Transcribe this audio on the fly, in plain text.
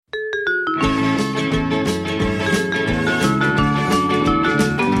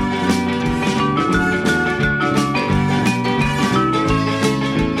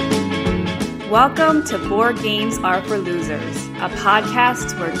Welcome to Board Games Are for Losers, a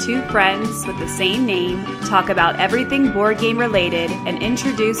podcast where two friends with the same name talk about everything board game related and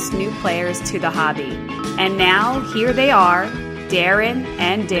introduce new players to the hobby. And now, here they are, Darren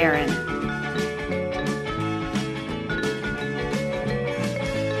and Darren.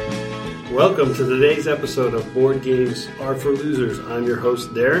 Welcome to today's episode of Board Games Are for Losers. I'm your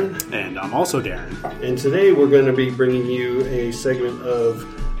host, Darren. And I'm also Darren. And today we're going to be bringing you a segment of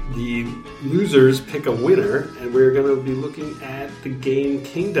the Losers Pick a Winner. And we're going to be looking at the game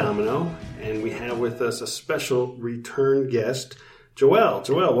Kingdomino. And we have with us a special return guest, Joelle.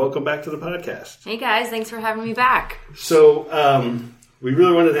 Joelle, welcome back to the podcast. Hey guys, thanks for having me back. So, we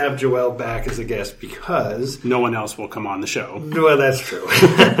really wanted to have Joelle back as a guest because... no one else will come on the show. Well, that's true.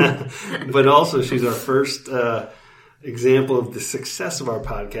 But also, she's our first example of the success of our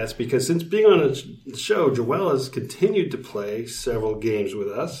podcast because since being on the show, Joelle has continued to play several games with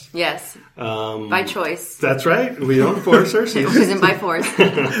us. Yes, by choice. That's right. We don't force her. It wasn't by force.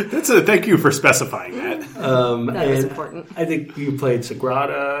 Thank you for specifying that. That was important. I think you played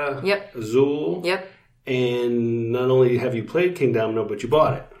Sagrada, Yep. Azul. Yep. And not only have you played Kingdomino, but you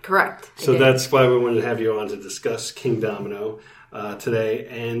bought it. Correct. So that's why we wanted to have you on to discuss Kingdomino today.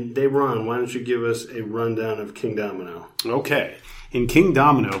 And Ron, why don't you give us a rundown of Kingdomino? Okay. In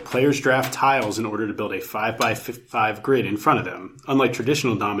Kingdomino, players draft tiles in order to build a 5x5 grid in front of them. Unlike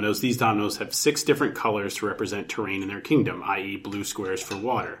traditional dominoes, these dominoes have 6 different colors to represent terrain in their kingdom, i.e. blue squares for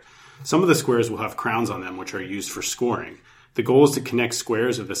water. Some of the squares will have crowns on them, which are used for scoring. The goal is to connect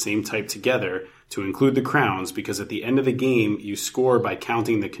squares of the same type together to include the crowns, because at the end of the game, you score by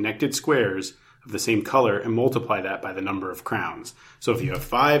counting the connected squares of the same color and multiply that by the number of crowns. So if you have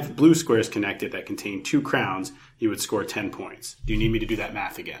 5 blue squares connected that contain 2 crowns, you would score 10 points. Do you need me to do that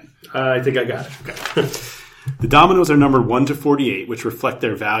math again? I think I got it. Okay. The dominoes are numbered 1 to 48, which reflect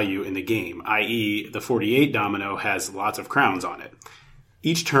their value in the game, i.e. the 48 domino has lots of crowns on it.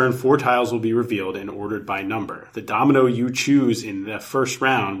 Each turn, 4 tiles will be revealed and ordered by number. The domino you choose in the first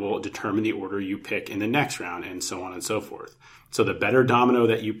round will determine the order you pick in the next round, and so on and so forth. So the better domino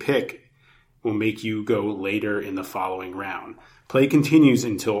that you pick will make you go later in the following round. Play continues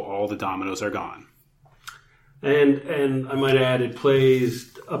until all the dominoes are gone. And I might add, it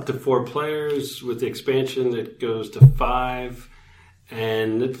plays up to 4 players. With the expansion, it goes to 5.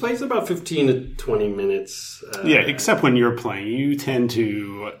 And it plays about 15 to 20 minutes. Yeah, except when you're playing. You tend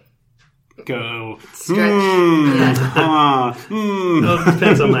to go... Stretch. Yeah. It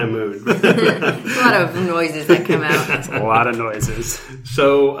depends on my mood. A lot of noises that come out. That's a lot of noises.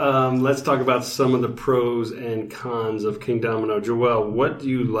 So let's talk about some of the pros and cons of Kingdomino. Joelle, what do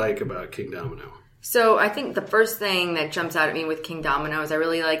you like about Kingdomino? So I think the first thing that jumps out at me with Kingdomino is I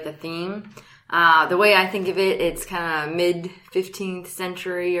really like the theme. The way I think of it, it's kind of mid-15th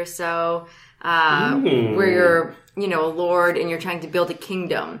century or so, where you're, a lord and you're trying to build a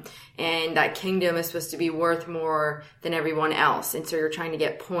kingdom. And that kingdom is supposed to be worth more than everyone else. And so you're trying to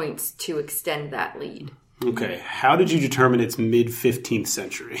get points to extend that lead. Okay. How did you determine it's mid-15th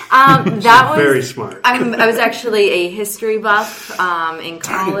century? That was very smart. I was actually a history buff in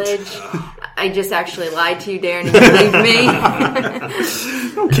college. I just actually lied to you, Darren, and you believed me.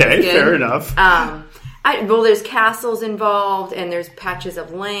 Okay, fair enough. There's castles involved, and there's patches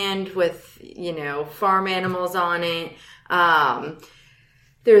of land with, farm animals on it.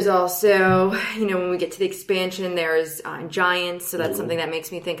 There's also, when we get to the expansion, there's giants. So that's something that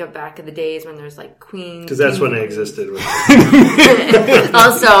makes me think of back in the days when there's like queens. Because that's when they existed.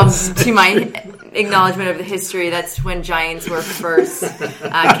 Also, to my acknowledgement of the history, that's when giants were first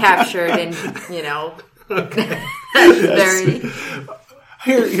captured and, very...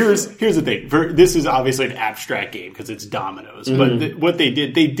 Here's the thing. This is obviously an abstract game because it's dominoes. But what they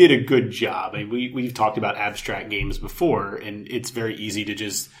did a good job. I mean, we've talked about abstract games before, and it's very easy to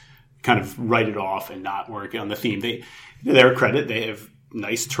just kind of write it off and not work on the theme. To their credit, they have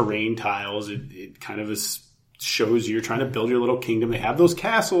nice terrain tiles. It kind of shows you're trying to build your little kingdom. They have those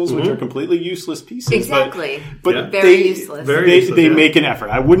castles, which are completely useless pieces. Exactly. But very useless. They make an effort.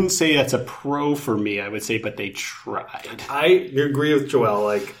 I wouldn't say that's a pro for me. I would say, but they tried. I agree with Joelle.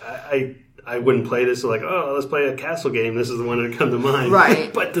 Like, I wouldn't play this like, let's play a castle game. This is the one that come to mind.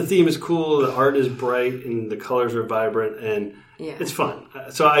 Right. But the theme is cool. The art is bright and the colors are vibrant and it's fun.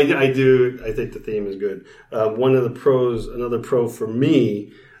 So I think the theme is good. Another pro for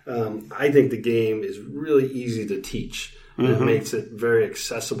me, I think the game is really easy to teach. And it makes it very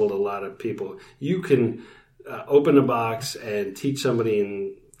accessible to a lot of people. You can open a box and teach somebody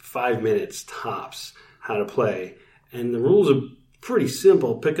in 5 minutes tops how to play. And the rules are pretty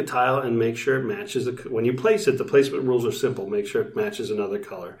simple. Pick a tile and make sure it matches. When you place it, the placement rules are simple. Make sure it matches another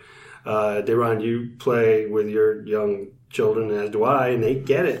color. Deron, you play with your young children, as do I, and they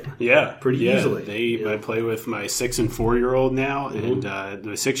get it. Yeah, pretty easily. I play with my 6 and 4-year-old now, and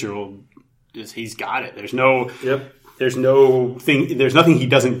the 6-year-old he's got it. There's nothing he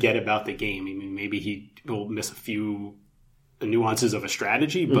doesn't get about the game. I mean, maybe he will miss a few nuances of a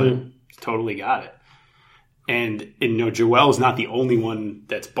strategy, but totally got it. And Joel is not the only one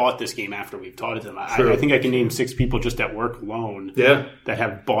that's bought this game after we've taught it to them. I think I can name 6 people just at work alone that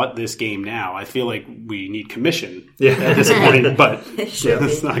have bought this game now. I feel like we need commission at this point, but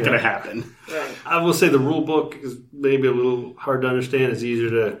it's not going to happen. Right. I will say the rule book is maybe a little hard to understand. It's easier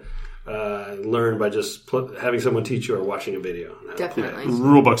to learn by just having someone teach you or watching a video. Definitely. The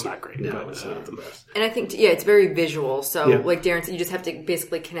rule book's not great. No, it's not the best. And I think, it's very visual. So, like Darren said, you just have to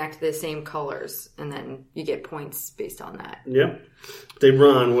basically connect the same colors, and then you get points based on that. Yep.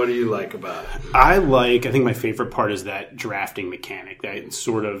 Deron, what do you like about it? I think my favorite part is that drafting mechanic. That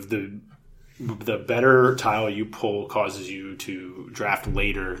sort of the better tile you pull causes you to draft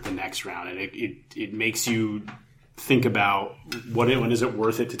later the next round, and it makes you think about when is it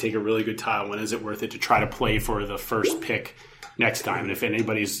worth it to take a really good tile, when is it worth it to try to play for the first pick next time. And if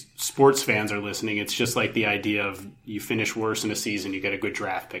anybody's sports fans are listening, it's just like the idea of you finish worse in a season, you get a good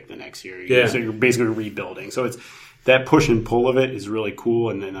draft pick the next year. So you're basically rebuilding. So it's that push and pull of it is really cool,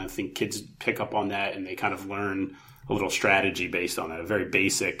 and then I think kids pick up on that and they kind of learn a little strategy based on that, a very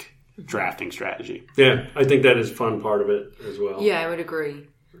basic drafting strategy. Yeah, I think that is a fun part of it as well. Yeah, I would agree.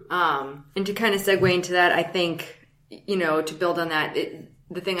 And to kind of segue into that, I think, to build on that,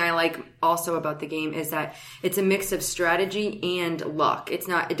 the thing I like also about the game is that it's a mix of strategy and luck. It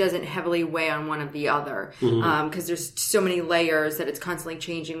doesn't heavily weigh on one or the other, because there's so many layers that it's constantly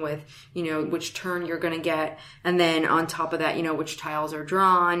changing with, which turn you're going to get. And then on top of that, which tiles are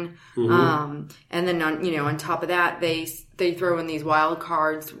drawn. And then on top of that, they throw in these wild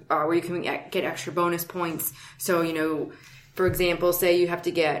cards, where you can get extra bonus points. So, for example, say you have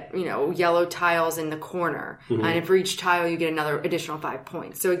to get, yellow tiles in the corner. And for each tile, you get another additional 5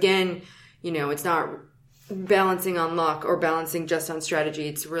 points. So again, it's not balancing on luck or balancing just on strategy.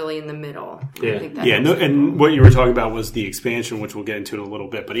 It's really in the middle. And what you were talking about was the expansion, which we'll get into in a little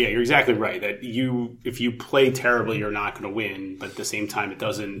bit. But yeah, you're exactly right. That if you play terribly, you're not going to win. But at the same time,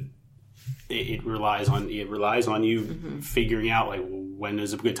 it relies on you figuring out, like, when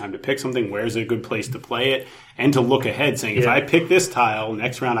is a good time to pick something, where's a good place to play it, and to look ahead, saying, if I pick this tile,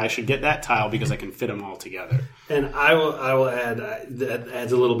 next round I should get that tile because I can fit them all together. And I will add, that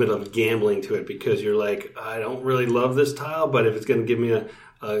adds a little bit of gambling to it, because you're like, I don't really love this tile, but if it's going to give me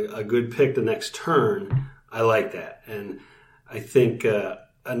a good pick the next turn, I like that. And I think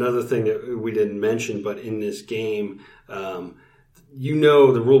another thing that we didn't mention, but in this game,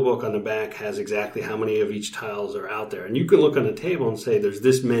 the rule book on the back has exactly how many of each tiles are out there. And you can look on the table and say there's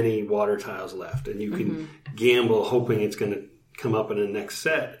this many water tiles left. And you can gamble hoping it's going to come up in the next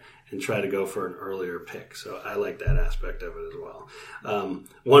set and try to go for an earlier pick. So I like that aspect of it as well.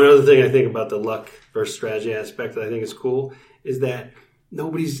 One other thing I think about the luck versus strategy aspect that I think is cool is that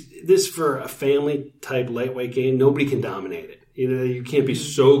for a family type lightweight game, nobody can dominate it. You can't be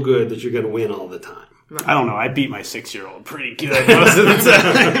so good that you're going to win all the time. I don't know. I beat my 6-year-old pretty good most of the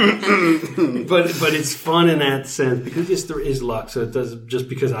time. but it's fun in that sense, because yes, there is luck. So it does, just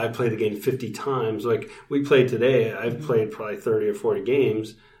because I played the game 50 times, like we played today, I've played probably 30 or 40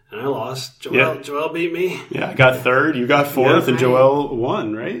 games, and I lost. Joel beat me. Yeah, I got third, you got fourth, and Joel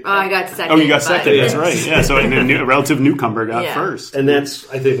won, right? Oh, I got second. Oh, you got second. That's right. Yeah, so a relative newcomer got first. And that's,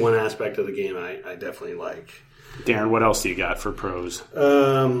 I think, one aspect of the game I definitely like. Darren, what else do you got for pros?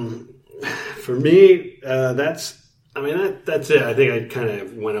 For me, that's it. I think I kind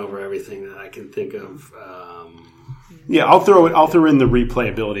of went over everything that I can think of. I'll throw in the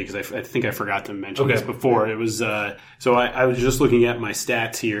replayability, because I think I forgot to mention this before. It was so I was just looking at my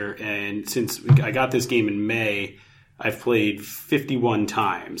stats here, and since I got this game in May, I've played 51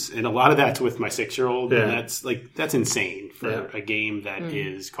 times, and a lot of that's with my 6-year-old. And that's insane for a game that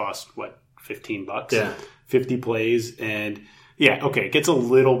cost $15. Yeah, 50 plays, and it gets a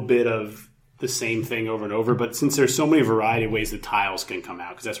little bit of the same thing over and over, but since there's so many variety of ways the tiles can come out,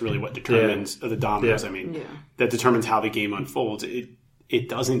 because that's really what determines the dominoes. That determines how the game unfolds. It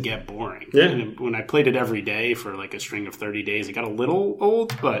doesn't get boring. Yeah. And when I played it every day for like a string of 30 days, it got a little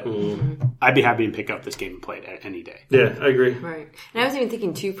old, but I'd be happy to pick up this game and play it any day. Yeah, I agree. Right. And I was even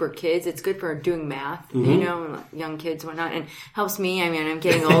thinking, too, for kids, it's good for doing math, young kids and whatnot, and helps me. I mean, I'm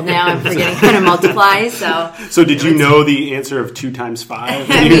getting old now. I'm forgetting how to multiply, so... So did you know the answer of 2 times 5?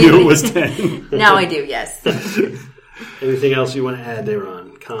 You knew it was 10. Now I do, yes. Anything else you want to add there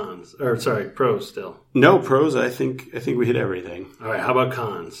on? Pros still? No, pros. I think we hit everything. All right, how about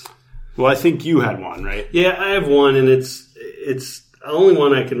cons? Well, I think you had one, right? Yeah, I have one, and it's the only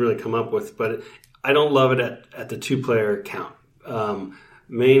one I can really come up with, but I don't love it at the 2-player count.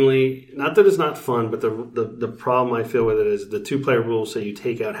 Mainly, not that it's not fun, but the problem I feel with it is the 2-player rules say you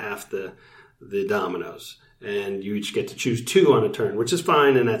take out half the dominoes, and you each get to choose 2 on a turn, which is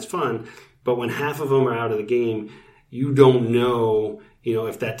fine, and that's fun. But when half of them are out of the game, you don't know,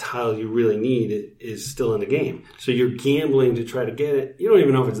 if that tile you really need is still in the game. So you're gambling to try to get it. You don't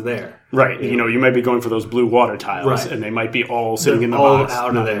even know if it's there. Right. You might be going for those blue water tiles, and they might be all sitting in the box,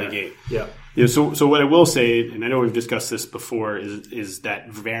 out not of in the game. Yeah. Yeah, so what I will say, and I know we've discussed this before, is that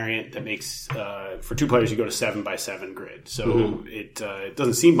variant that makes for 2 players you go to 7x7 grid. So it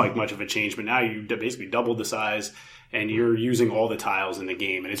doesn't seem like much of a change, but now you basically doubled the size, and you're using all the tiles in the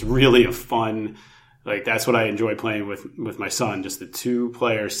game, and it's really a fun. Like, that's what I enjoy playing with my son. Just the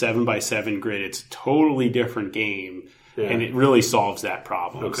 2-player 7x7 grid. It's a totally different game, and it really solves that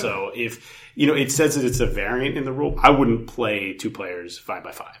problem. Okay. So if it says that it's a variant in the rule, I wouldn't play 2 players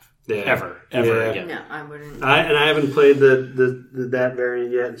 5x5. Yeah. Ever again. No, I wouldn't. I haven't played that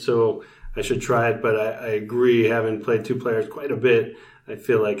variant yet, so I should try it. But I agree, having played 2 players quite a bit, I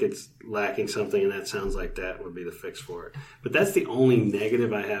feel like it's lacking something, and that sounds like that would be the fix for it. But that's the only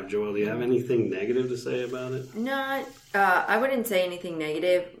negative I have. Joel, do you have anything negative to say about it? Not. I wouldn't say anything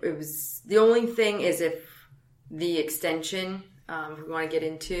negative. It was the only thing is if the extension. If we want to get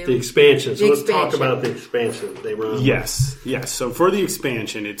into the expansion. So let's talk about the expansion they run. Yes. So for the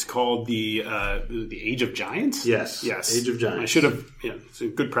expansion, it's called the Age of Giants. Yes. Age of Giants. I should have. It's a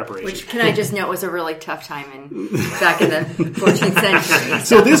good preparation. Which, can I just note, was a really tough time back in the 14th century.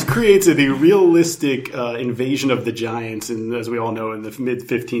 So this creates the realistic invasion of the giants, and as we all know, in the mid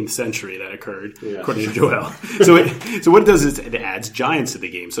 15th century that occurred, according to Joel. So what it does is it adds giants to the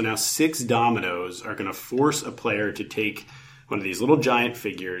game. So now 6 dominoes are going to force a player to take one of these little giant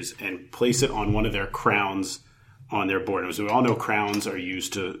figures and place it on one of their crowns on their board. As we all know, crowns are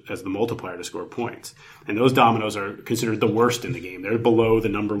used as the multiplier to score points. And those dominoes are considered the worst in the game. They're below the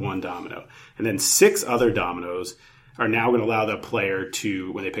number 1 domino. And then 6 other dominoes are now going to allow the player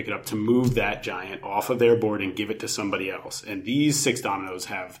to, when they pick it up, to move that giant off of their board and give it to somebody else. And these 6 dominoes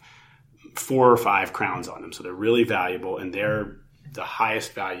have 4 or 5 crowns on them. So they're really valuable, and they're the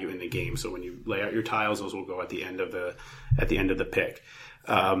highest value in the game. So when you lay out your tiles, those will go at the end of the pick.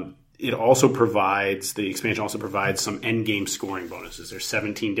 The expansion also provides some end game scoring bonuses. There's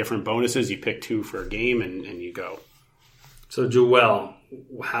 17 different bonuses. You pick 2 for a game, and you go. So Joelle,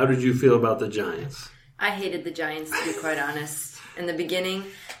 how did you feel about the Giants? I hated the Giants, to be quite honest. In the beginning,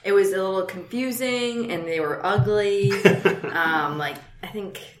 it was a little confusing, and they were ugly. I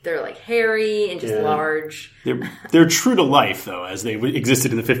think they're hairy and just large. They're true to life, though, as they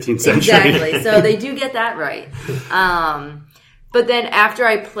existed in the 15th century. Exactly. So they do get that right. But then after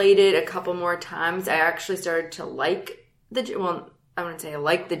I played it a couple more times, I actually started to like I wouldn't say I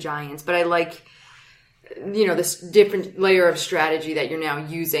like the Giants, but I like, this different layer of strategy that you're now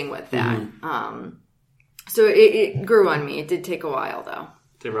using with that. Mm-hmm. So it grew on me. It did take a while, though.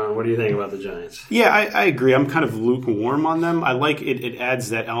 Ron, what do you think about the Giants? Yeah, I agree. I'm kind of lukewarm on them. I like it. It adds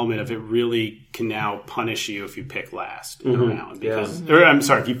that element of it really can now punish you if you pick last in a round.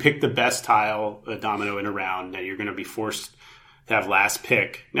 If you pick the best tile, a domino in a round, now you're going to be forced to have last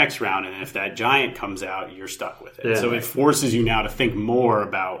pick next round. And if that giant comes out, you're stuck with it. Yeah. So it forces you now to think more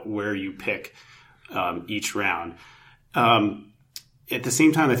about where you pick each round. At the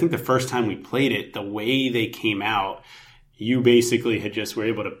same time, I think the first time we played it, the way they came out, you basically were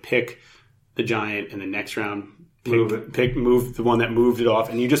able to pick the giant, and the next round move the one that moved it off,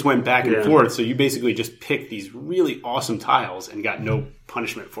 and you just went back and forth. So you basically just picked these really awesome tiles and got no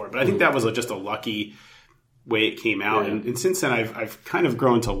punishment for it. But I think that was just a lucky way it came out. Yeah. And since then, I've kind of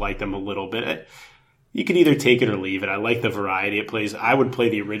grown to like them a little bit. You can either take it or leave it. I like the variety it plays. I would play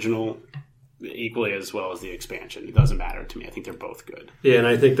the original equally as well as the expansion. It doesn't matter to me. I think they're both good. Yeah, and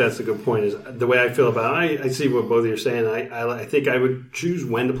I think that's a good point. Is the way I feel about it. I see what both of you are saying. I think I would choose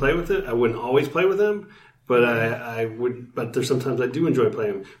when to play with it. I wouldn't always play with them, but I would. But there's sometimes I do enjoy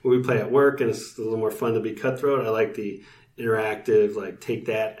playing them. When we play at work, and it's a little more fun to be cutthroat. I like the interactive, take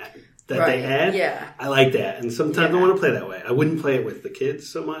that they add. Yeah, I like that. And sometimes I want to play that way. I wouldn't play it with the kids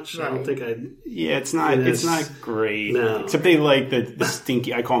so much. Right. I don't think I'd. Yeah, it's not great. No. Except they like the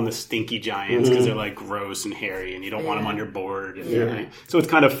stinky. I call them the stinky giants because they're gross and hairy, and you don't want them on your board. And so it's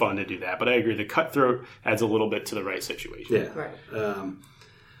kind of fun to do that. But I agree, the cutthroat adds a little bit to the right situation. Yeah. Right.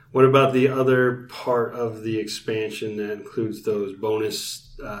 What about the other part of the expansion that includes those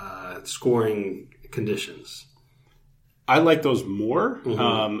bonus scoring conditions? I like those more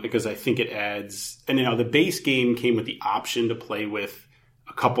because I think it adds, and the base game came with the option to play with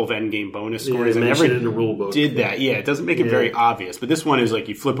a couple of endgame bonus scores. Yeah, I never in the rule book. did that. Yeah, it doesn't make it very obvious. But this one is like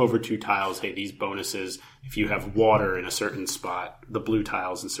you flip over 2 tiles. Hey, these bonuses, if you have water in a certain spot, the blue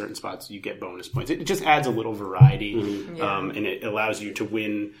tiles in certain spots, you get bonus points. It just adds a little variety, and it allows you to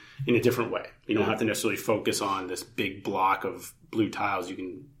win in a different way. You don't have to necessarily focus on this big block of blue tiles. You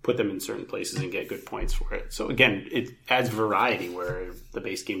can put them in certain places and get good points for it. So again, it adds variety where the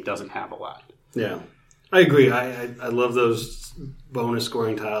base game doesn't have a lot. Yeah, I agree. I love those bonus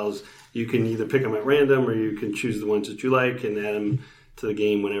scoring tiles. You can either pick them at random or you can choose the ones that you like and add them to the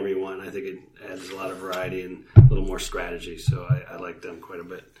game whenever you want. I think it adds a lot of variety and a little more strategy. So I like them quite a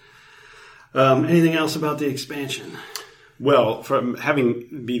bit. Anything else about the expansion? Well, from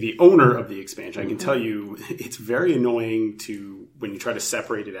having be the owner of the expansion, I can tell you it's very annoying when you try to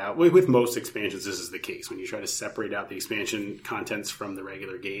separate it out. With most expansions, this is the case. When you try to separate out the expansion contents from the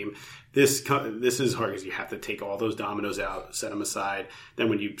regular game, this is hard because you have to take all those dominoes out, set them aside. Then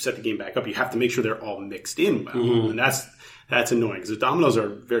when you set the game back up, you have to make sure they're all mixed in well. And that's annoying because the dominoes are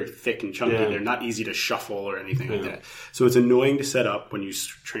very thick and chunky. Yeah. They're not easy to shuffle or anything like that. So it's annoying to set up when you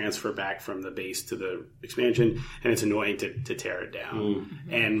transfer back from the base to the expansion, and it's annoying to tear it down.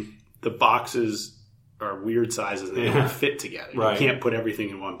 And the boxes are weird sizes and they don't fit together. Right. You can't put everything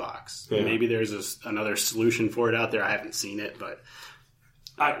in one box. Yeah. Maybe there's another solution for it out there. I haven't seen it, but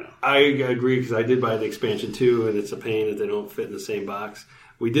I don't know. I agree because I did buy the expansion too, and it's a pain that they don't fit in the same box.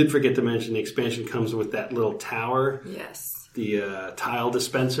 We did forget to mention the expansion comes with that little tower. Yes. The tile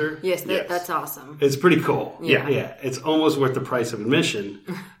dispenser. Yes, that's awesome. It's pretty cool. Yeah. It's almost worth the price of admission.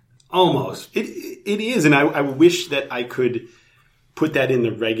 Almost. It is, and I wish that I could put that in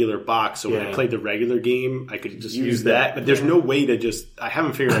the regular box. So when I played the regular game, I could just use that. But there's no way to I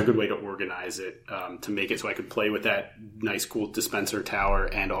haven't figured out a good way to organize it to make it so I could play with that nice, cool dispenser tower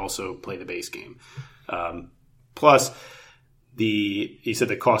and also play the base game. Plus, you said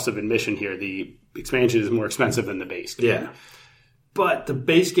the cost of admission here, the expansion is more expensive than the base game. Yeah. But the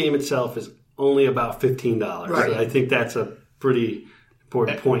base game itself is only about $15. Right. So I think that's a pretty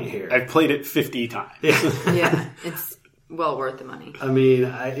important point here. I've played it 50 times. Yeah, it's well worth the money. I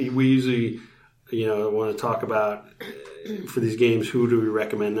mean, we usually, want to talk about for these games, who do we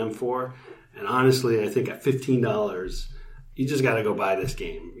recommend them for? And honestly, I think at $15, you just got to go buy this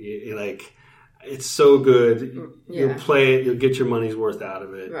game. It's so good. You'll play it. You'll get your money's worth out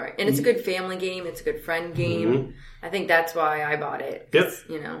of it. Right. And it's a good family game. It's a good friend game. Mm-hmm. I think that's why I bought it. Yep.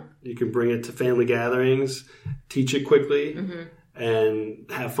 You can bring it to family gatherings, teach it quickly, and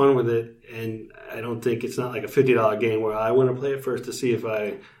have fun with it. And I don't think it's not like a $50 game where I want to play it first to see if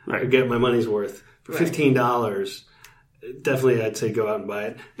I get my money's worth. For $15, definitely I'd say go out and buy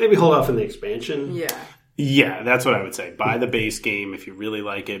it. Maybe hold off on the expansion. Yeah. Yeah, that's what I would say. Buy the base game if you really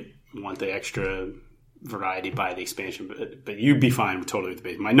like it. Want the extra variety, buy the expansion, but you'd be fine totally with the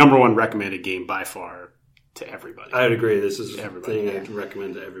base. My number one recommended game by far to everybody. I would agree. This is a thing I'd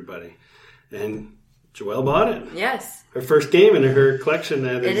recommend to everybody. And Joelle bought it. Yes. Her first game in her collection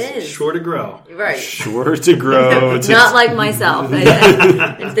that is sure to grow. Right. Sure to grow. Not like myself.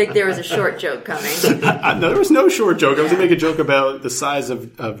 I didn't think there was a short joke coming. No, there was no short joke. I was going to make a joke about the size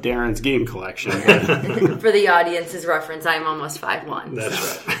of Darren's game collection. For the audience's reference, I'm almost 5'1".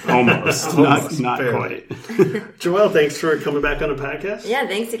 That's right. Almost. Not quite. Joelle, thanks for coming back on the podcast. Yeah,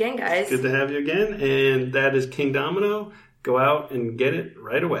 thanks again, guys. Good to have you again. And that is King Domino. Go out and get it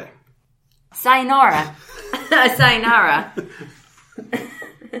right away. Sayonara. Sayonara.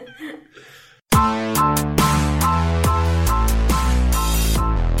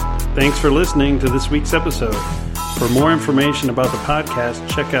 Thanks for listening to this week's episode. For more information about the podcast,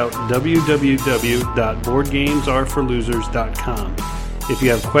 check out www.boardgamesareforlosers.com. If you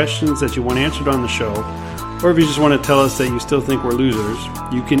have questions that you want answered on the show, or if you just want to tell us that you still think we're losers,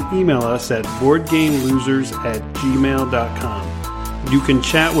 you can email us at boardgamelosers@gmail.com. You can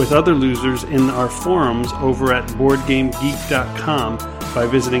chat with other losers in our forums over at BoardGameGeek.com by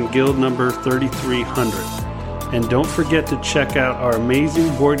visiting guild number 3300. And don't forget to check out our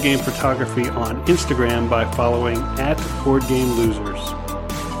amazing board game photography on Instagram by following @BoardGameLosers.